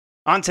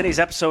On today's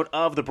episode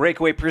of The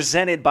Breakaway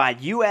presented by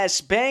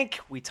U.S.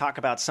 Bank, we talk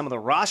about some of the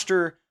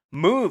roster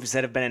moves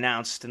that have been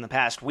announced in the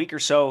past week or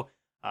so.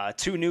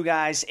 Two new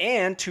guys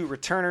and two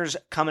returners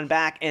coming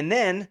back. And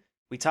then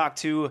we talk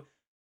to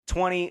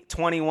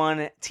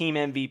 2021 team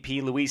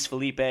MVP Luis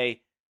Felipe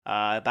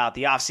about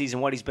the offseason,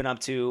 what he's been up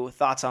to,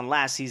 thoughts on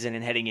last season,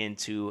 and heading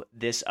into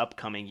this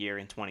upcoming year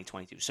in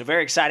 2022. So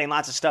very exciting.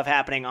 Lots of stuff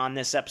happening on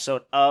this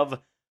episode of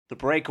The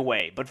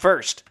Breakaway. But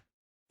first,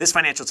 this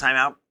financial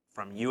timeout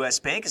from U.S.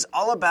 Bank is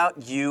all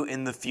about you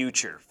in the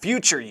future.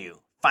 Future you.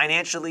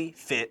 Financially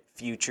fit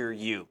future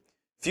you.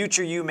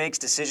 Future you makes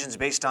decisions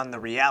based on the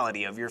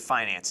reality of your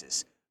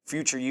finances.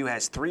 Future you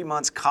has 3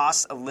 months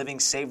costs of living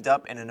saved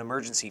up in an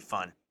emergency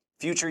fund.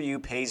 Future you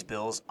pays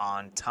bills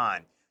on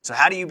time. So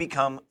how do you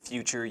become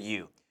future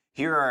you?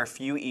 Here are a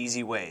few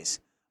easy ways.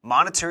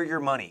 Monitor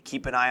your money.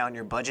 Keep an eye on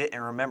your budget,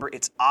 and remember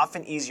it's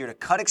often easier to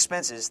cut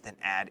expenses than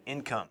add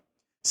income.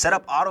 Set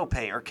up auto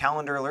pay or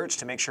calendar alerts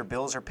to make sure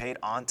bills are paid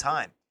on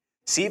time.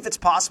 See if it's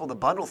possible to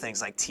bundle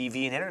things like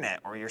TV and internet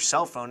or your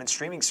cell phone and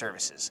streaming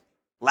services.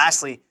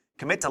 Lastly,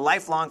 commit to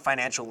lifelong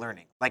financial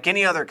learning. Like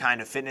any other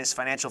kind of fitness,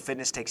 financial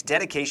fitness takes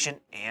dedication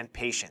and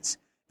patience.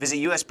 Visit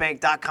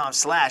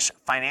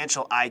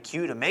usbank.com/financial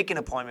IQ to make an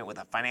appointment with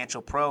a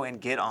financial pro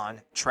and get on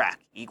track.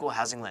 Equal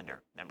housing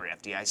lender. Member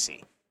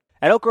FDIC.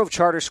 At Elk Grove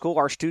Charter School,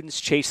 our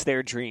students chase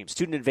their dreams.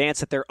 Student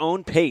advance at their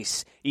own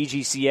pace.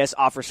 EGCS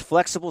offers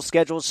flexible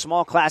schedules,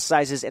 small class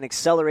sizes, and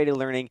accelerated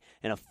learning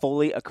in a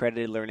fully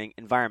accredited learning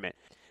environment.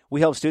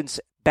 We help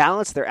students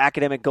balance their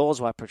academic goals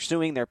while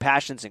pursuing their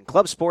passions in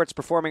club sports,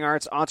 performing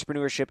arts,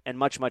 entrepreneurship, and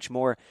much, much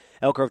more.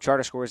 Elk Grove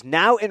Charter School is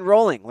now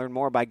enrolling. Learn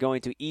more by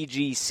going to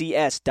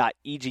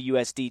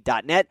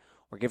egcs.egusd.net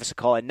or give us a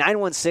call at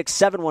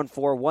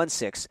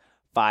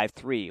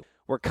 916-714-1653.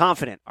 We're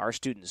confident our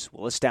students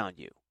will astound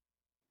you.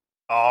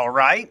 All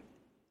right,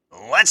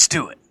 let's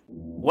do it.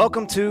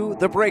 Welcome to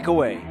The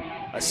Breakaway,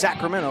 a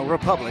Sacramento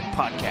Republic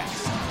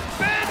podcast.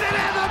 Bandit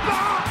in the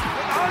box!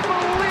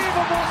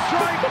 Unbelievable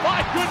strike!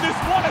 My goodness,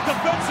 what a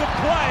defensive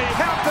play!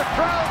 Half the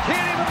crowd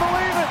can't even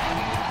believe it!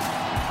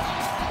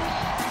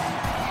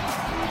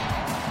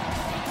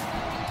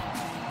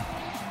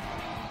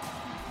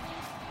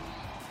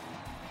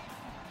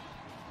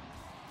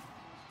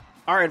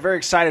 All right, very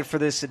excited for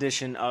this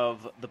edition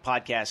of the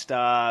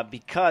podcast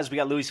because we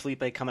got Luis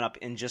Felipe coming up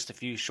in just a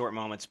few short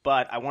moments.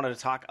 But I wanted to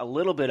talk a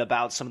little bit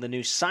about some of the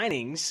new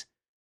signings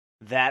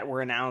that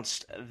were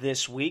announced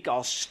this week.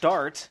 I'll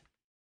start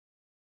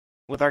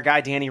with our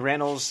guy, Danny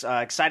Reynolds.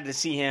 Excited to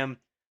see him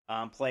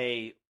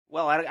play.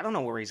 Well, I don't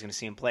know where he's going to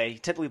see him play. He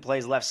typically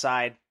plays left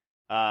side,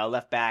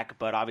 left back,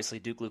 but obviously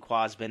Duke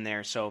Lacroix has been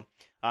there. So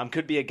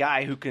could be a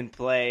guy who can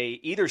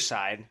play either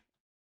side.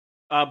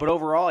 But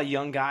overall, a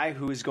young guy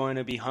who is going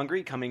to be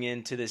hungry coming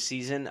into this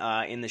season.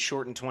 In the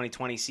shortened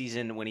 2020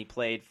 season when he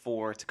played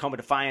for Tacoma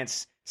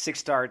Defiance, 6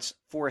 starts,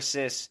 4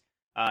 assists.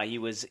 He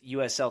was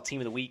USL Team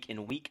of the Week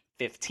in Week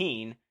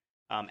 15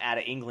 out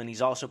of England.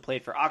 He's also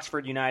played for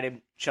Oxford United,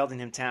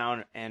 Cheltenham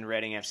Town, and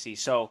Reading FC.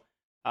 So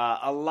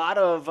a lot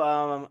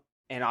of,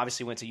 and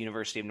obviously went to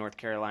University of North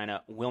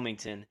Carolina,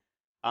 Wilmington.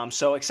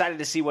 So excited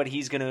to see what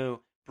he's going to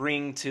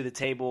bring to the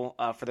table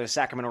for the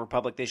Sacramento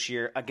Republic this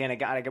year. Again, a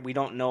guy we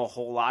don't know a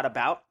whole lot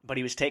about, but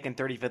he was taken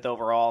 35th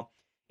overall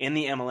in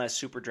the MLS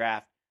Super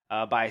Draft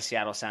by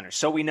Seattle Sounders.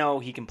 So we know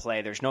he can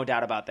play. There's no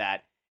doubt about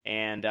that,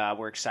 and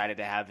we're excited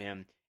to have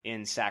him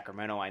in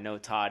Sacramento. I know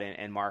Todd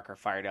and Mark are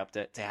fired up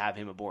to have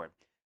him aboard.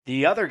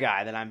 The other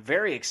guy that I'm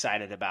very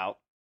excited about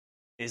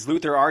is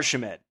Luther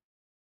Archimed,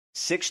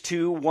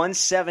 6'2",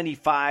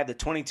 175, the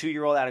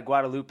 22-year-old out of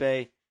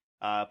Guadalupe.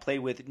 Played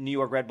with New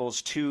York Red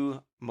Bulls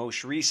 2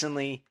 most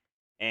recently,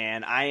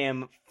 and I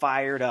am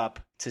fired up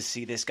to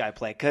see this guy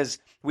play because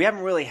we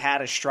haven't really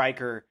had a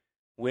striker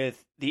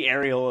with the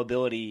aerial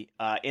ability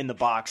in the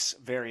box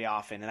very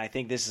often, and I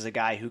think this is a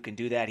guy who can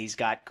do that. He's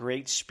got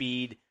great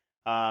speed,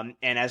 and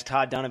as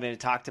Todd Donovan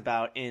talked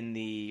about in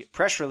the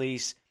press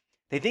release,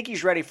 they think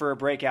he's ready for a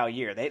breakout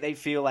year. They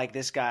feel like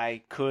this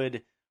guy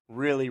could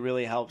really,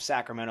 really help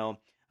Sacramento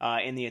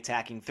in the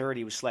attacking third.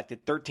 He was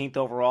selected 13th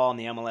overall in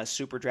the MLS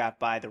Super Draft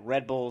by the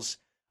Red Bulls.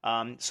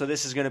 So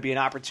this is going to be an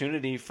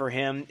opportunity for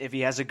him, if he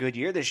has a good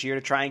year this year,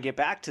 to try and get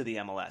back to the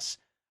MLS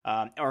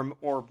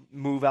or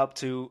move up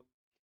to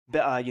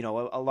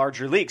a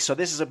larger league. So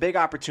this is a big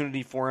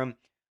opportunity for him.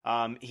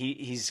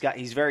 He's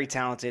very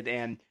talented,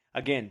 and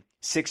again,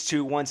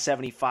 6'2",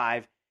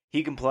 175.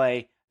 He can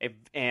play,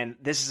 and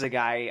this is a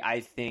guy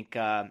I think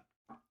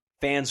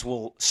fans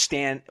will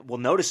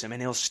notice him,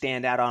 and he'll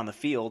stand out on the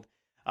field.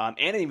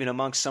 And even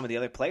amongst some of the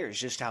other players,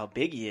 just how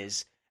big he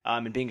is,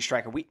 and being a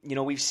striker.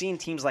 We've seen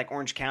teams like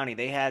Orange County.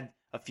 They had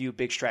a few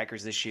big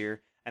strikers this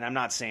year, and I'm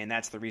not saying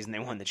that's the reason they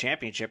won the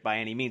championship by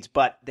any means,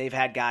 but they've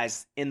had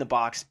guys in the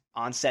box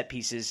on set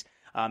pieces.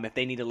 If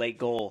they need a late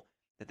goal,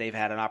 that they've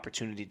had an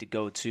opportunity to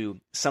go to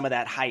some of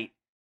that height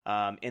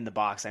in the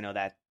box. I know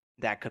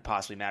that could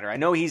possibly matter. I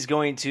know he's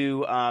going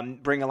to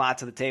bring a lot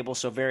to the table,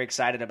 so very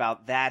excited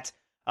about that.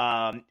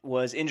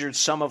 Was injured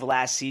some of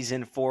last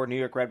season for New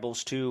York Red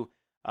Bulls 2.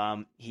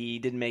 He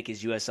didn't make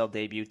his USL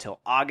debut till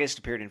August,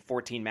 appeared in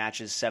 14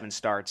 matches, 7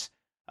 starts,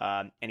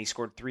 and he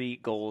scored 3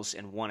 goals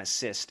and 1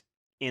 assist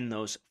in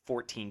those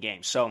 14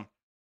 games. So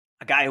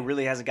a guy who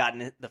really hasn't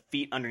gotten the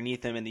feet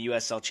underneath him in the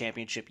USL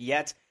Championship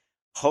yet.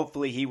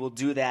 Hopefully he will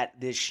do that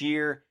this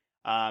year.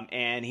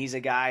 And he's a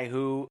guy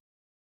who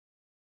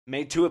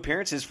made 2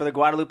 appearances for the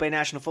Guadalupe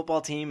national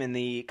football team in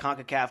the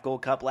CONCACAF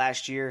Gold Cup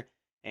last year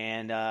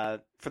and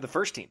for the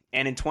first team.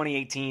 And in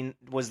 2018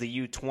 was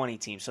the U20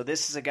 team. So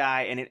this is a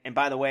guy, and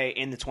by the way,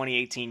 in the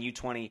 2018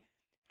 U20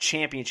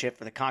 championship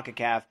for the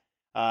CONCACAF,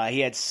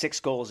 he had 6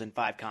 goals in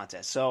 5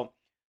 contests. So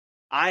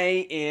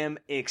I am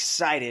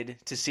excited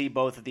to see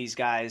both of these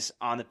guys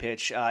on the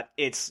pitch.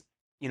 It's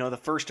the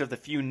first of the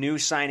few new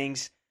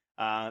signings.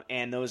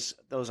 And those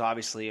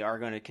obviously are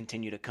going to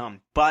continue to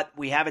come. But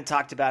we haven't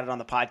talked about it on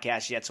the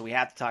podcast yet, so we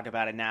have to talk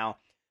about it now.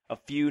 A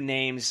few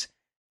names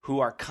who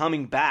are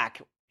coming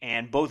back,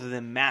 and both of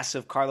them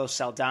massive. Carlos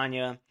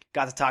Saldana,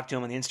 got to talk to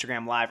him on the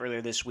Instagram Live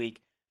earlier this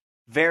week.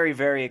 Very,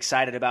 very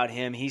excited about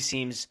him. He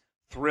seems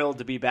thrilled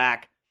to be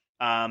back.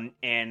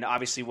 And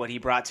obviously what he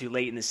brought to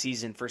late in the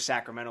season for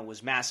Sacramento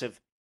was massive.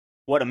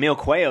 What Emil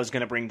Cuello is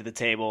going to bring to the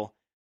table.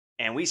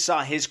 And we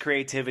saw his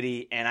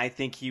creativity, and I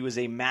think he was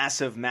a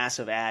massive,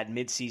 massive add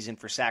midseason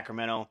for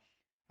Sacramento.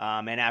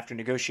 And after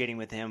negotiating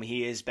with him,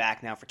 he is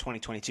back now for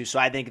 2022. So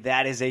I think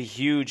that is a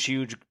huge,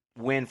 huge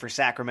win for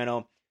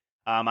Sacramento.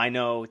 I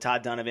know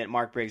Todd Donovan and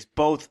Mark Briggs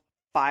both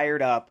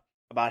fired up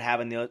about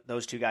having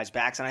those 2 guys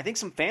back. And I think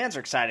some fans are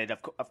excited,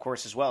 of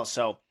course, as well.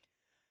 So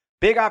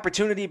big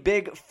opportunity,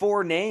 big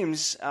 4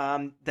 names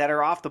that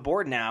are off the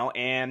board now.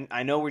 And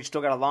I know we've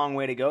still got a long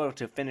way to go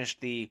to finish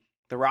the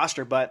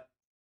roster, but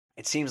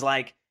it seems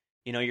like,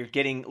 you're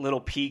getting little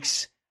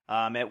peeks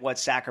at what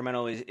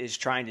Sacramento is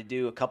trying to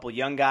do. A couple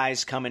young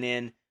guys coming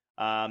in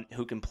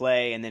who can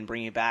play, and then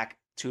bringing back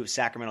 2 of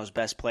Sacramento's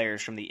best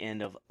players from the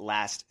end of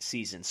last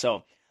season.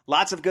 So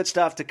lots of good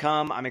stuff to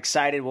come. I'm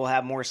excited. We'll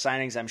have more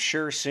signings, I'm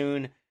sure,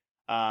 soon.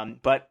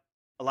 But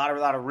a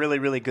lot of really,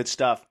 really good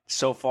stuff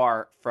so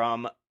far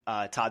from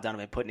Todd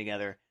Donovan putting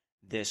together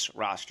this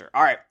roster.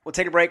 All right, we'll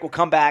take a break. We'll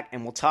come back,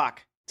 and we'll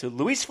talk to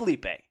Luis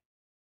Felipe.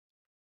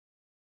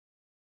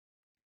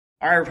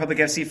 All right, Republic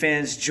FC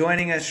fans,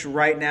 joining us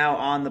right now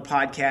on the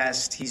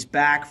podcast. He's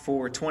back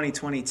for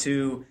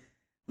 2022,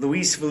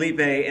 Luis Felipe.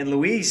 And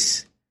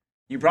Luis,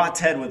 you brought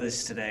Ted with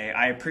us today.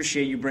 I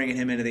appreciate you bringing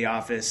him into the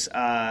office.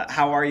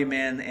 How are you,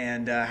 man?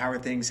 And how are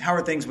things? How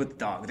are things with the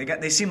dog?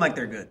 They seem like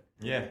they're good.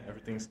 Yeah,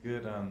 everything's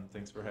good.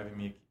 Thanks for having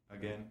me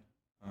again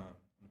on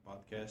the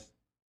podcast.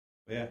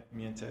 But yeah,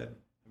 me and Ted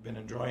have been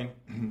enjoying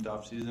the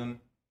offseason,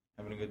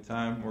 having a good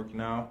time,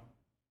 working out,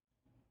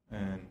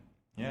 and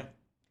yeah.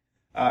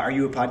 Are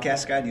you a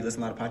podcast guy? Do you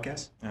listen to a lot of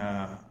podcasts?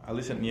 I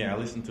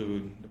listen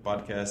to the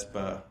podcast,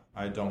 but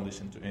I don't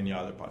listen to any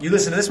other podcast. You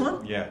listen to this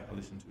one? Yeah, I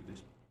listen to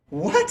this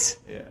one. What?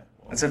 Yeah.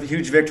 Well, that's a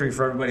huge victory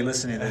for everybody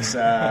listening to this.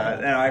 No,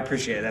 I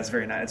appreciate it. That's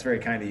very nice. That's very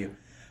kind of you.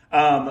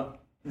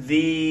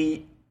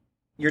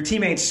 Your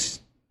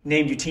teammates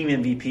named you team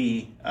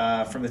MVP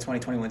from the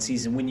 2021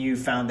 season. When you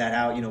found that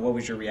out, what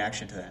was your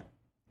reaction to that?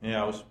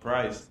 Yeah, I was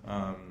surprised.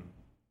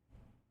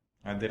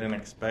 I didn't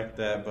expect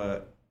that,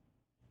 but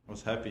I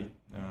was happy.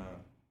 I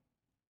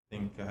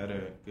think I had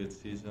a good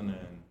season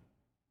and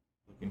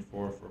looking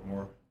forward for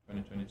more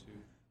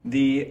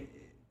 2022.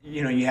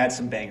 You had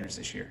some bangers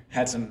this year.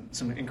 Had some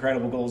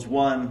incredible goals.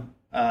 One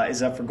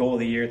is up for goal of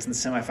the year. It's in the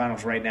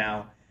semifinals right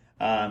now.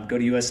 Go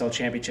to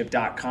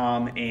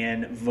uslchampionship.com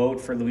and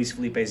vote for Luis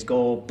Felipe's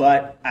goal.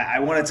 But I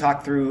want to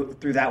talk through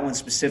that one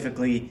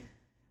specifically.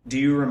 Do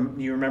you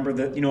remember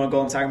what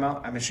goal I'm talking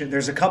about? I'm sure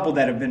there's a couple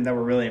that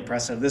were really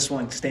impressive. This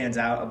one stands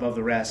out above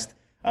the rest.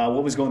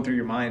 What was going through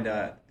your mind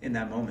in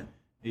that moment?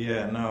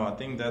 Yeah, no, I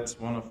think that's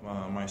one of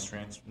my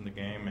strengths in the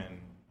game, and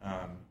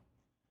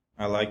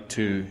I like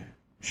to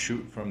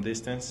shoot from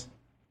distance.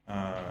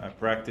 At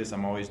practice,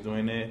 I'm always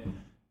doing it,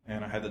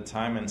 and I had the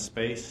time and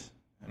space,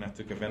 and I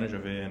took advantage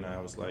of it, and I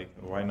was like,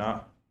 why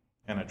not?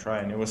 And I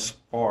tried, and it was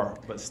far,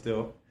 but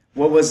still.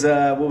 What was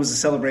the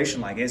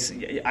celebration like?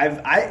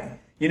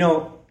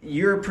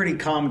 You're a pretty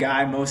calm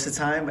guy most of the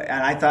time,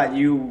 and I thought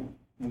you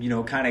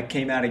kind of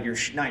came out of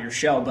not your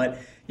shell, but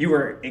you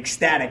were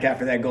ecstatic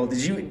after that goal.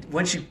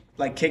 Once you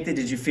kicked it,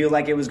 did you feel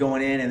like it was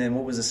going in? And then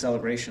what was the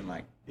celebration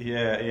like?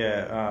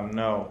 Yeah.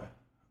 No.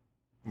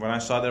 When I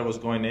saw that it was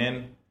going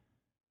in,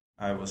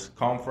 I was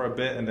calm for a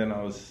bit, and then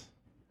I was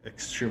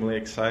extremely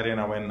excited.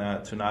 I went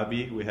to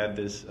Nabi. We had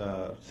this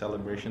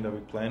celebration that we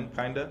planned,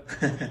 kind of.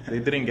 They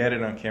didn't get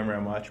it on camera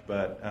much,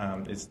 but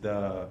it's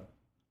the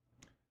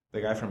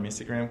guy from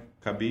Instagram,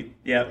 Khabib.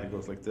 Yeah. He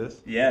goes like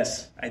this.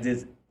 Yes, I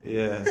did.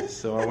 Yeah,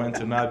 so I went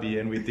to Nabi,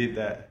 and we did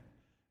that.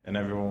 And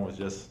everyone was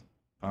just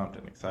pumped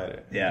and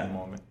excited in the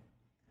moment.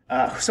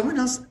 Someone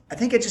else, I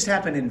think it just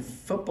happened in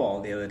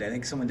football the other day. I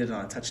think someone did it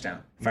on a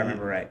touchdown, if I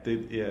remember right.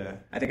 Yeah.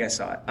 I think I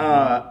saw it.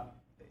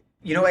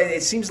 Mm-hmm.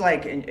 It seems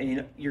like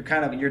you're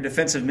your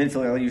defensive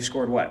midfielder. You've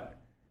scored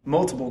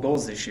multiple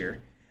goals this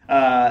year.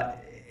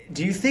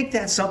 Do you think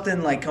that's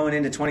something like going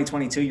into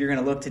 2022 you're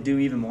going to look to do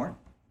even more?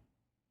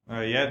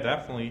 Yeah,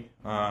 definitely.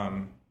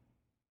 I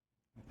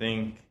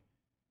think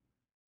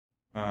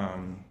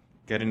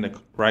getting the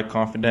right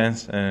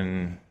confidence,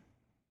 and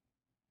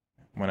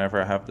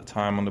whenever I have the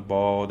time on the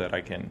ball that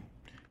I can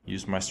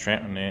use my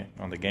strength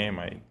on the game,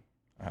 I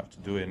have to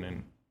do it,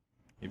 and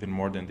even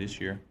more than this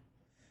year.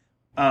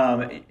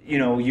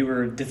 You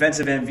were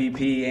defensive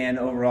MVP and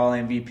overall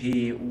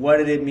MVP. What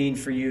did it mean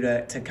for you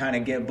to kind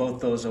of get both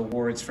those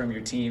awards from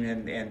your team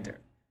and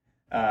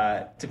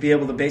to be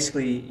able to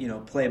basically,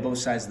 play both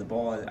sides of the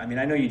ball? I mean,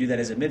 I know you do that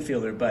as a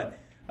midfielder, but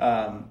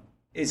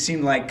it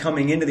seemed like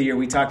coming into the year,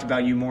 we talked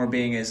about you more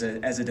being as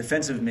a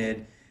defensive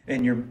mid,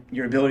 and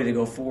your ability to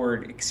go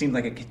forward, it seemed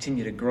like it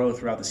continued to grow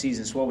throughout the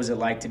season. So what was it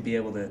like to be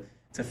able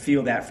to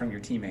feel that from your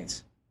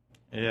teammates?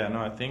 Yeah, no,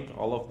 I think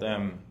all of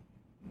them,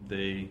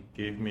 they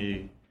gave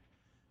me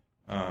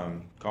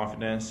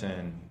confidence,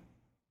 and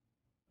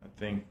I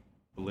think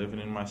believing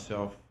in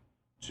myself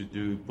to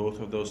do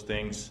both of those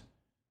things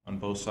on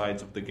both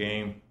sides of the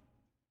game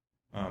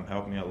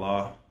helped me a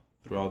lot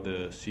throughout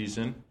the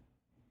season.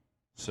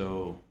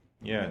 So,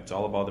 yeah, it's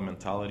all about the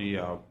mentality.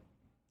 I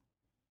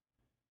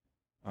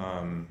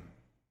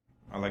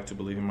like to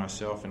believe in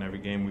myself, and every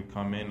game we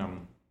come in,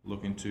 I'm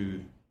looking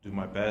to do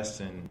my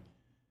best, and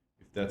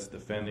if that's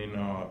defending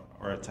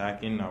or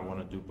attacking, I want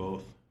to do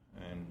both.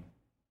 And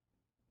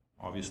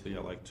obviously,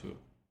 I like to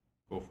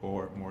go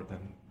forward more than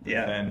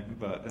defend.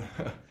 But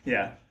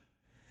yeah,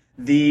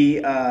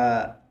 the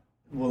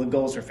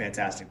goals are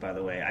fantastic. By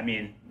the way, I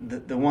mean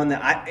the one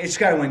that it's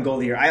got to win goal of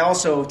the year. I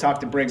also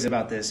talked to Briggs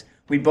about this.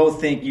 We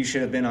both think you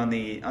should have been on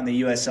the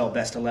USL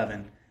Best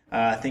 11.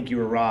 I think you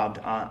were robbed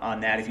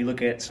on that. If you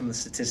look at some of the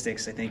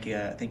statistics, I think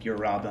you were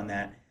robbed on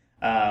that.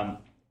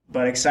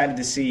 But excited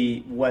to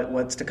see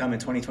what's to come in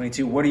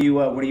 2022. What are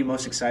you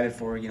most excited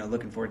for?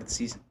 Looking forward to the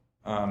season.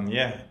 I'm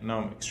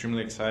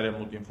extremely excited. I'm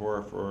looking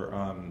forward for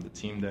the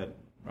team that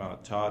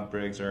Todd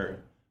Briggs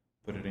are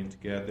putting it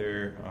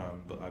together.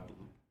 But I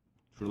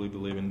truly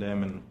believe in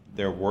them and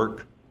their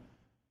work.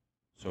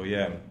 So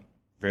yeah, I'm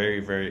very,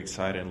 very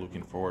excited and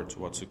looking forward to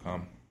what's to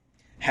come.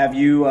 Have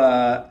you?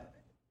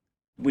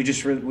 We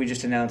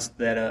just announced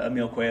that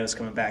Emil Cuello is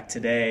coming back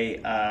today.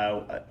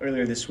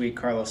 Earlier this week,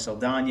 Carlos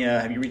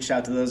Saldana. Have you reached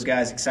out to those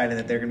guys? Excited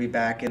that they're going to be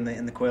back in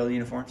the Cuello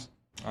uniforms?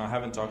 I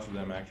haven't talked to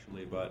them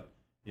actually, but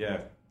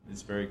yeah,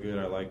 it's very good.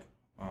 I like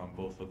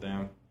both of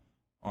them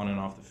on and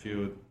off the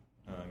field.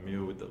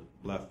 Emil with the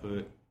left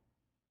foot,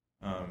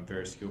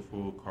 very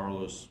skillful.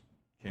 Carlos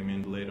came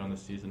in late on the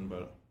season,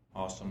 but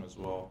awesome as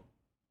well.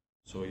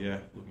 So yeah,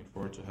 looking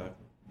forward to have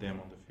them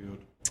on the field.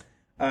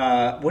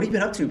 What have you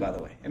been up to, by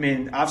the way? I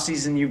mean, off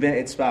season,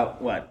 it's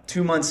about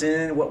 2 months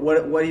in. What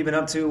have you been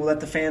up to? Let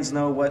the fans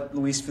know what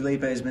Luis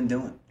Felipe has been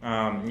doing.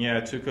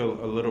 I took a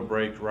little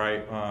break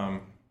right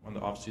when the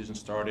off season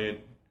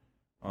started.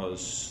 I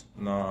was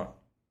not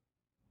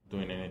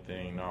doing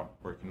anything, not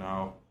working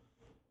out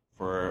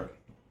for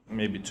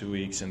maybe 2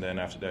 weeks, and then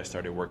after that I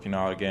started working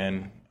out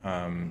again.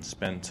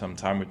 Spent some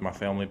time with my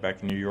family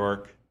back in New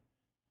York.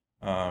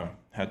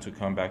 Had to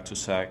come back to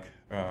SAC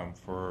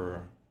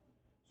for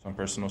some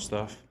personal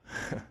stuff.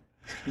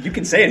 You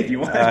can say it if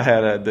you want. I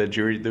had the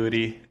jury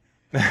duty.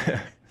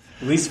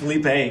 Luis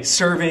Felipe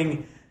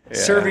serving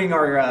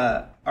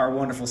our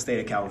wonderful state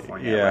of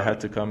California. Yeah, I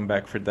had to come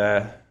back for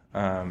that.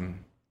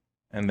 And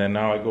then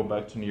now I go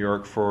back to New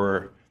York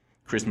for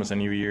Christmas and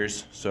New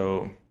Year's.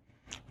 So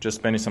just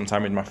spending some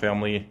time with my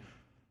family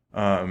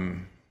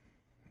and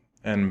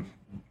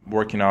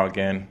working out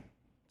again.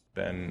 It's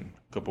been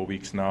a couple of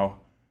weeks now.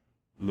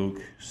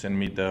 Luke sent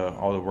me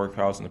all the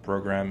workouts and the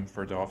program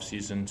for the off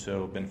season,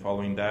 so been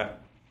following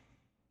that.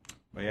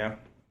 But yeah,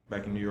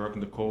 back in New York in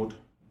the cold,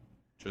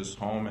 just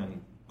home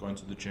and going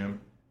to the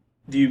gym.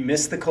 Do you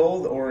miss the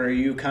cold, or are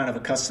you kind of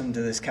accustomed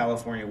to this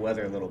California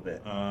weather a little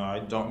bit? I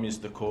don't miss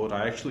the cold.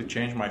 I actually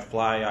changed my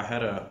fly. I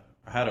had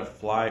a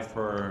fly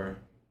for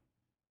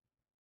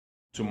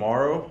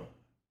tomorrow,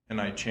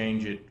 and I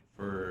changed it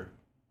for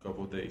a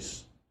couple of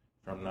days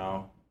from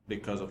now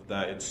because of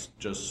that. It's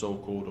just so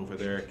cold over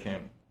there. I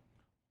can't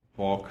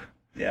walk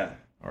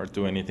or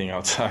do anything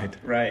outside.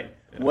 Right.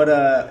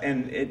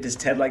 Yeah. Does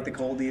Ted like the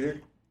cold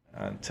either?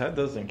 Ted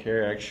doesn't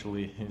care,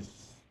 actually. He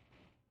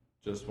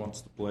just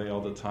wants to play all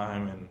the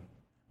time and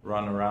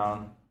run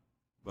around,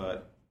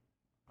 but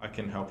I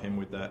can help him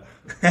with that.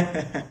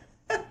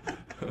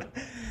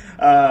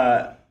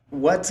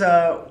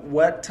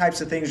 What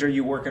types of things are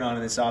you working on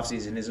in this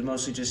offseason? Is it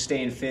mostly just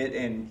staying fit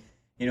and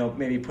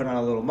maybe put on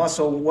a little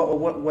muscle?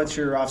 What's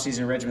your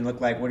off-season regimen look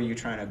like? What are you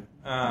trying to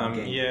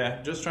gain?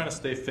 Yeah, just trying to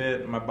stay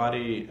fit. My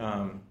body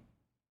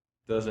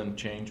doesn't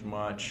change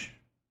much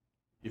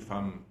if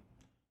I'm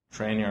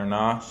training or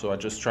not, so I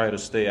just try to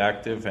stay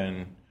active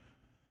and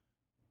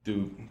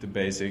do the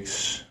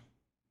basics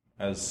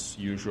as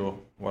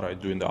usual, what I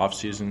do in the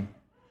off-season.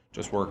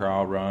 Just work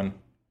out, run,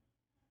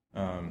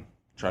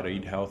 try to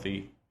eat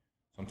healthy.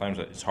 Sometimes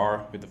it's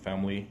hard with the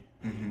family,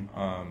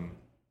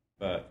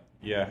 but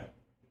yeah,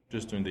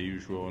 just doing the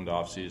usual in the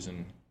off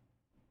season.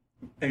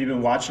 Have you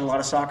been watching a lot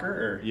of soccer?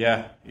 Or?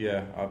 Yeah.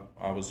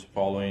 I was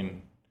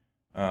following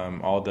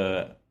all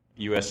the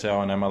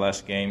USL and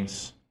MLS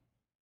games,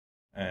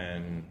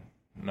 and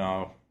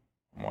now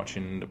I'm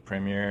watching the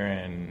Premier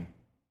and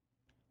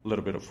a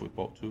little bit of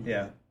football too.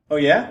 Yeah. Oh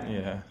yeah.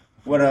 Yeah.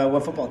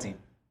 What football team?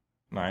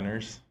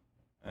 Niners,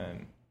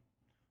 and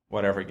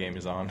whatever game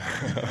is on.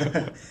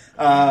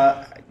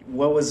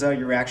 What was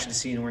your reaction to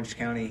seeing Orange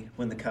County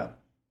win the cup?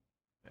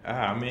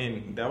 I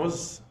mean, that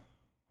was,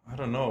 I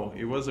don't know.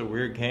 It was a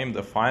weird game,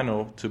 the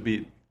final, to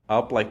be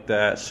up like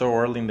that so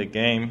early in the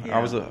game. Yeah.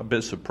 I was a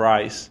bit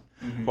surprised.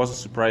 Wasn't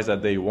surprised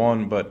that they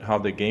won, but how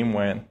the game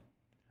went.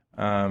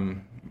 But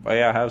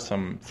yeah, I have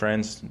some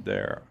friends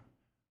there,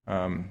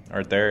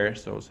 are there,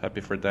 so I was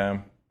happy for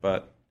them.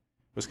 But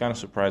it was kind of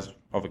surprised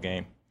of a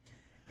game.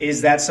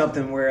 Is that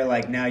something where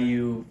like now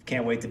you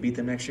can't wait to beat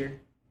them next year?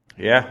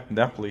 Yeah,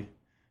 definitely.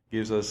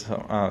 Gives us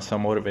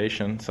some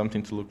motivation,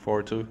 something to look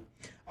forward to.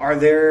 Are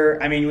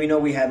there? I mean, we know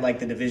we had like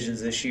the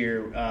divisions this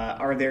year.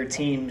 Are there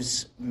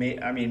teams?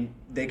 I mean,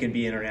 they could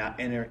be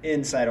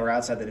inside or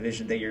outside the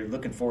division that you're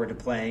looking forward to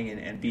playing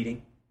and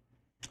beating.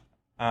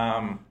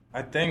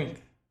 I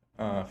think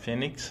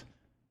Phoenix,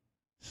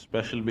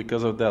 especially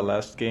because of that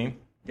last game.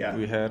 Yeah.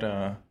 We had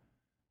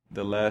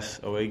the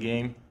last away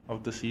game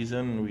of the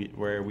season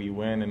where we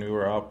went and we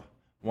were up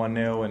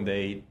 1-0 and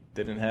they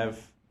didn't have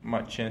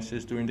much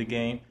chances during the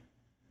game.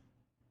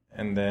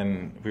 And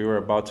then we were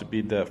about to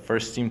be the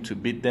first team to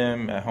beat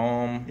them at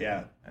home.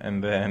 Yeah.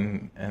 And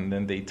then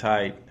they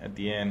tied at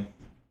the end.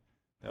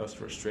 That was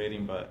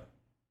frustrating, but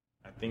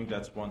I think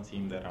that's one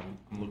team that I'm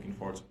looking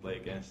forward to play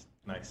against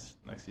next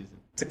season.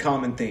 It's a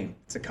common theme.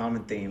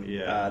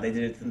 Yeah. They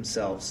did it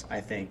themselves,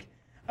 I think.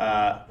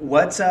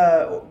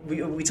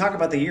 We talk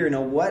about the year.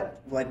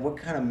 What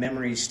kind of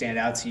memories stand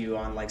out to you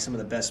on like some of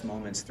the best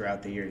moments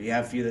throughout the year? Do you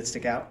have a few that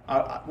stick out?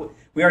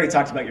 We already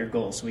talked about your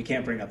goals, so we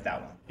can't bring up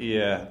that one.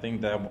 Yeah, I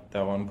think that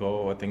one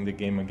goal. I think the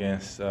game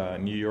against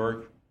New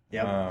York,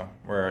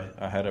 where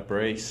I had a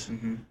brace.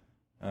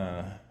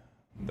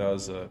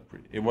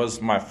 It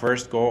was my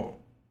first goal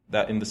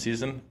that in the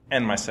season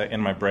and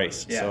my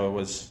brace. Yeah. So it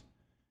was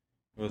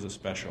a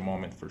special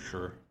moment for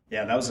sure.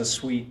 Yeah, that was a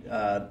sweet.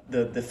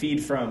 The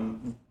feed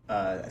from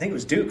I think it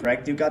was Duke,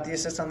 right? Duke got the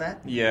assist on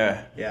that.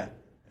 Yeah.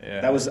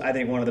 That was, I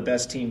think, one of the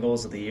best team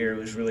goals of the year. It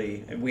was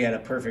really, we had a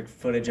perfect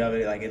footage of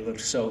it. Like it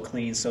looked so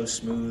clean, so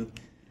smooth.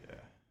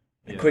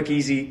 Yeah. Quick,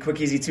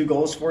 easy 2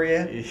 goals for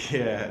you.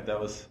 Yeah, that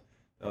was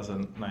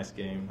a nice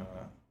game.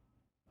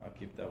 I'll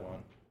keep that one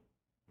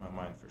in my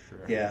mind for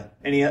sure. Yeah.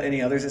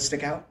 Any others that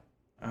stick out?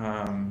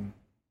 I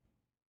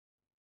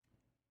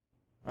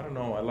don't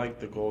know. I like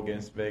the goal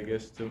against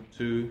Vegas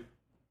too.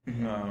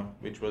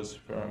 Which was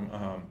from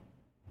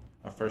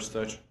a first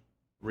touch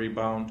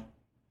rebound,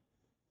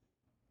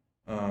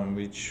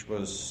 which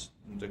was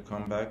the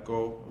comeback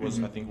goal. It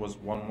was I think it was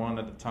 1-1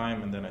 at the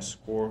time, and then I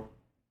scored.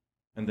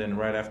 And then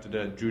right after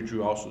that,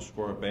 Juju also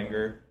scored a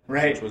banger,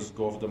 right, which was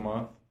goal of the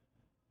month.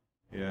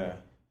 Yeah,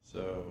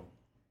 so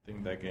I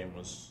think that game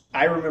was...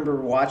 I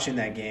remember watching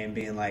that game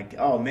being like,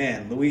 oh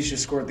man, Luis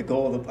just scored the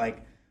goal of the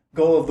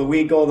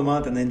week, goal of the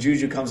month, and then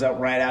Juju comes out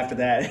right after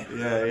that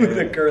with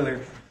a curler.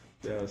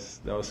 That was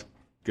a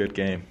good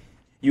game.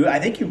 I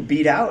think you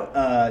beat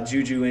out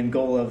Juju in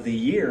goal of the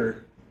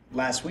year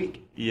last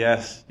week.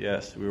 Yes,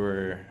 we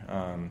were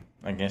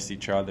against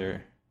each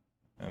other,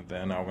 and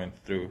then I went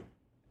through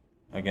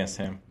against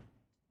him.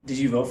 Did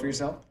you vote for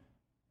yourself?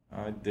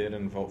 I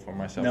didn't vote for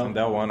myself on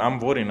that one. I'm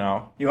voting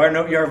now. You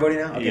are voting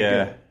now? Okay,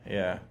 good.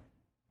 Yeah.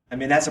 I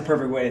mean, that's a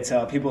perfect way to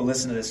tell people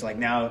listen to this. Like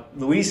now,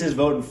 Luis is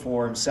voting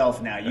for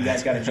himself now. You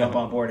guys got to jump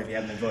on board if you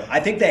haven't been voting. I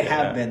think they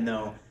have been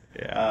though.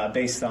 Yeah.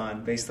 Based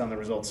on the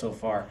results so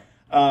far.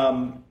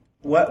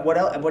 What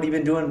else? What have you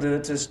been doing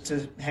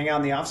to hang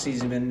out in the off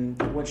season?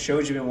 What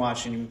shows you been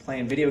watching? You've been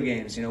playing video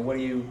games. What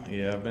do you?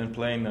 Yeah, I've been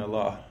playing a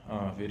lot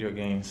video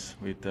games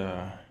with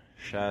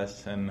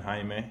Shaz and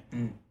Jaime.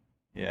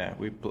 Yeah,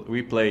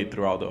 we played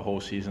throughout the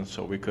whole season,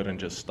 so we couldn't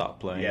just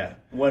stop playing. Yeah.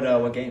 What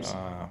games?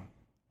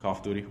 Call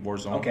of Duty,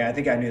 Warzone. Okay, I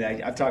think I knew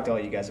that. I've talked to all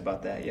you guys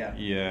about that. Yeah.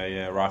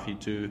 Yeah. Rafi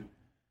too.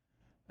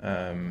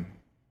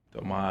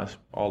 Tomas,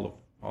 all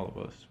of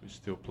us, we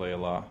still play a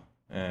lot,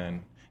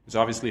 and it's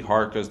obviously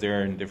hard because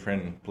they're in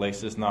different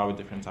places now with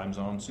different time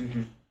zones.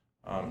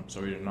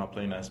 So we're not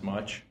playing as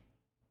much,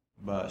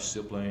 but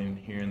still playing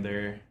here and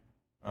there.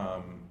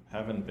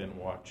 Haven't been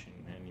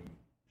watching any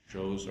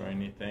shows or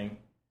anything.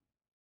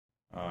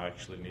 I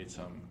actually need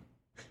some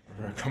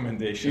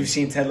recommendations. You've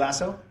seen Ted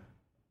Lasso?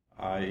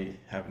 I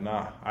have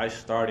not. I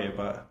started,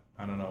 but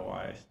I don't know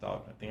why I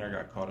stopped. I think I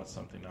got caught at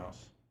something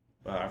else,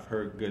 but I've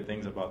heard good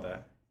things about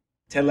that.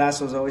 Ted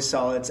Lasso is always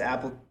solid. It's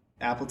Apple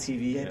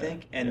TV, I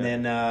think, and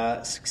then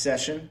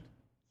Succession.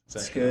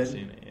 It's good. I've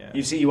seen it, yeah.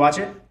 You watch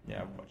it?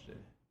 Yeah, I've watched it.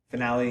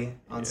 Finale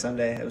on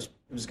Sunday. It was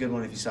a good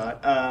one if you saw it.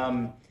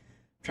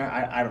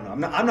 I don't know.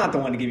 I'm not the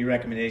one to give you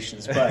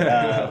recommendations,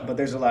 but but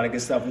there's a lot of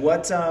good stuff.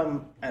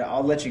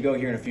 I'll let you go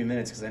here in a few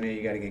minutes because I know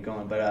you got to get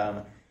going. But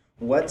how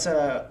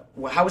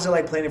was it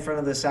like playing in front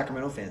of the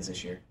Sacramento fans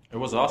this year? It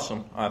was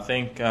awesome. I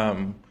think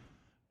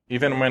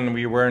even when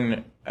we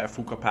weren't at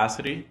full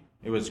capacity,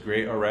 it was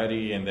great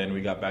already, and then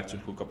we got back to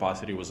full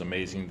capacity. It was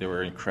amazing. They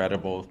were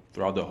incredible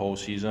throughout the whole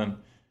season.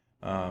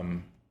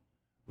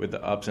 With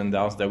the ups and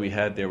downs that we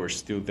had, they were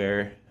still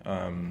there.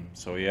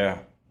 So yeah,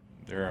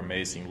 they're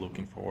amazing.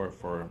 Looking forward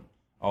for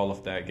all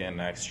of that again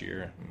next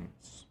year.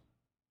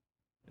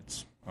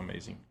 It's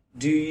amazing.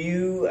 Do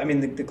you, I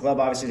mean, the club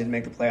obviously didn't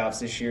make the playoffs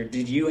this year.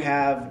 Did you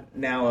have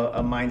now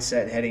a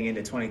mindset heading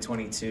into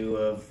 2022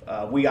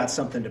 of we got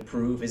something to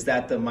prove? Is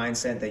that the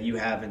mindset that you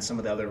have and some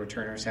of the other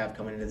returners have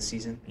coming into the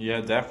season? Yeah,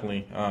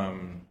 definitely.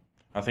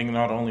 I think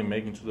not only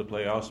making to the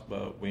playoffs,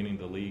 but winning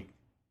the league.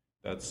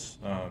 That's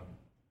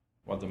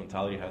what the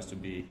mentality has to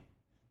be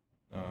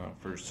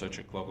for such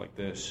a club like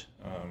this.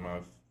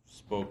 I've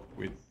spoke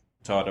with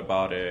Todd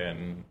about it,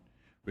 and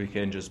we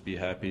can't just be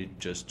happy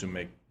just to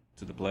make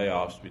to the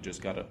playoffs.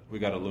 We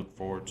gotta look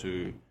forward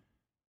to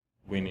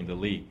winning the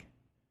league.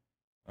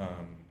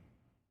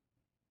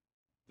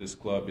 This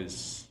club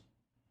has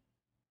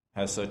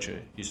such a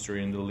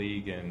history in the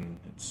league, and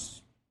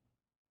it's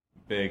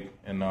big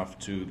enough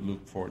to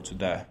look forward to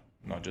that,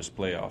 not just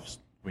playoffs,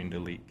 win the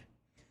league.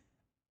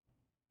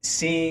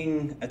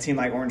 Seeing a team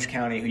like Orange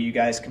County, who you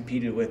guys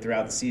competed with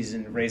throughout the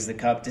season, raise the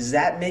cup, does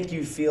that make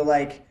you feel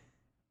like,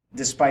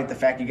 despite the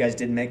fact you guys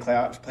didn't make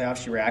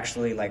playoffs, you were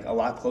actually like a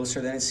lot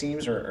closer than it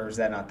seems, or is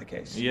that not the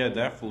case? Yeah,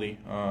 definitely.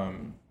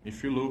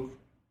 If you look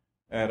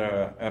at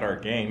our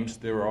games,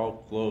 they were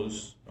all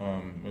close.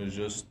 It was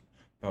just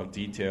about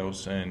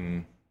details,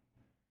 and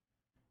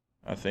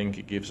I think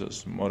it gives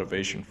us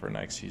motivation for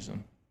next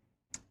season.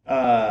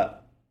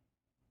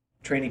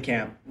 Training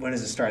camp, when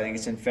does it start? I think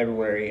it's in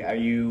February. Are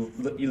you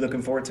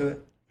looking forward to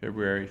it?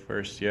 February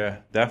 1st, yeah,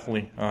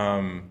 definitely.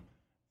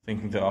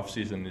 Thinking the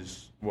offseason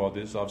is, well,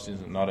 this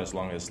offseason not as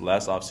long as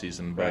last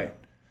offseason, but right.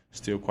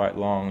 Still quite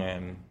long,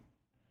 and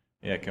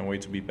yeah, can't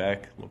wait to be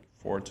back. Looking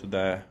forward to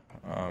that.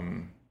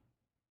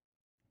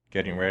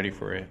 Getting ready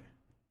for it.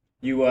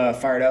 You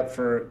fired up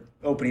for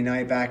opening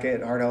night back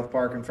at Heart Health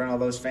Park in front of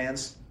all those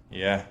fans?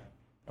 Yeah,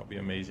 that'll be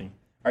amazing.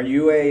 Are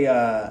you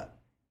a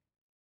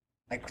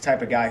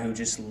type of guy who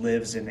just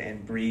lives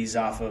and breathes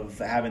off of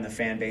having the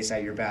fan base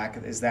at your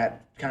back? Does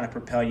that kind of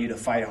propel you to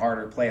fight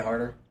harder, play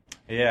harder?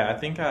 Yeah, I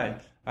think I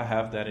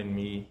have that in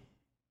me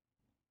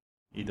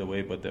either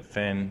way, but the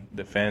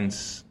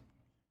fans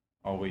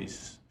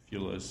always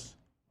fuel us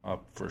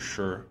up for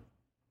sure.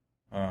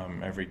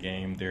 Every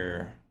game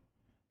they're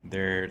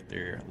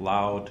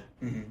loud,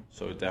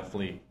 so it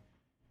definitely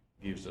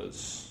gives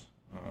us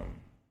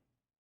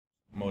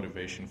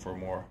motivation for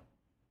more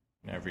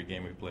in every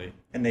game we play.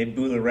 And they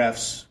boo the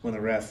refs when the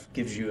ref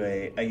gives you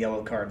a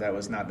yellow card that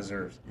was not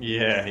deserved.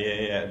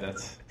 Yeah.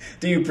 That's.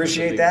 Do you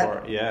appreciate that?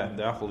 Part. Yeah,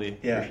 definitely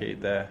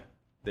appreciate that.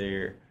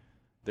 They're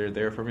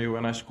there for me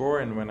when I score,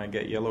 and when I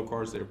get yellow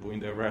cards, they're booing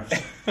the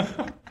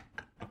refs.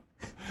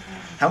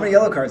 How many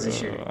yellow cards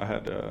this year? I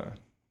had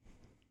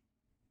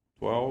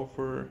 12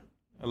 or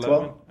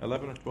 11.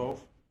 11 or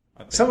 12.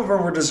 Some of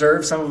them were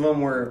deserved, some of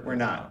them were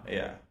not.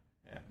 Yeah,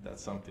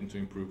 that's something to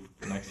improve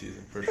for next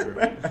season, for sure.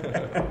 We don't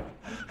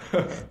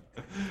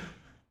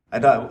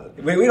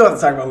have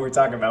to talk about what we're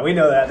talking about. We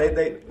know that.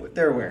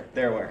 They're aware.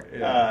 They're aware.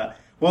 Yeah.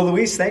 Well,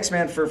 Luis, thanks,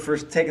 man, for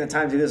taking the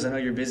time to do this. I know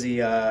you're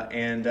busy,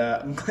 and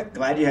I'm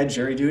glad you had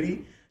jury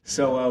duty,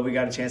 so we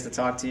got a chance to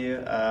talk to you.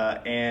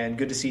 And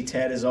good to see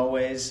Ted, as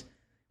always,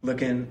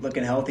 looking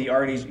healthy.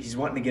 Already, he's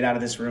wanting to get out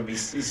of this room.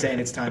 He's saying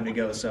it's time to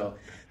go. So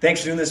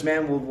thanks for doing this,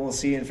 man. We'll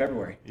see you in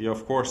February. Yeah,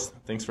 of course.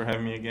 Thanks for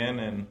having me again,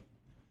 and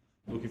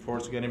looking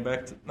forward to getting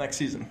back to next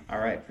season. All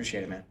right.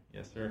 Appreciate it, man.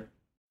 Yes, sir.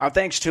 Our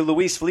thanks to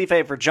Luis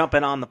Felipe for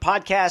jumping on the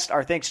podcast.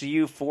 Our thanks to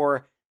you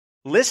for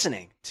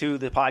listening to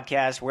the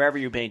podcast wherever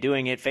you've been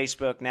doing it,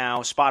 Facebook now,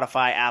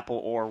 Spotify, Apple,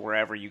 or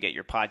wherever you get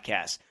your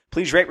podcasts.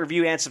 Please rate,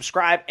 review, and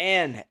subscribe.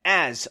 And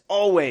as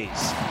always,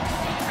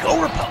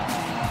 go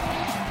Republic!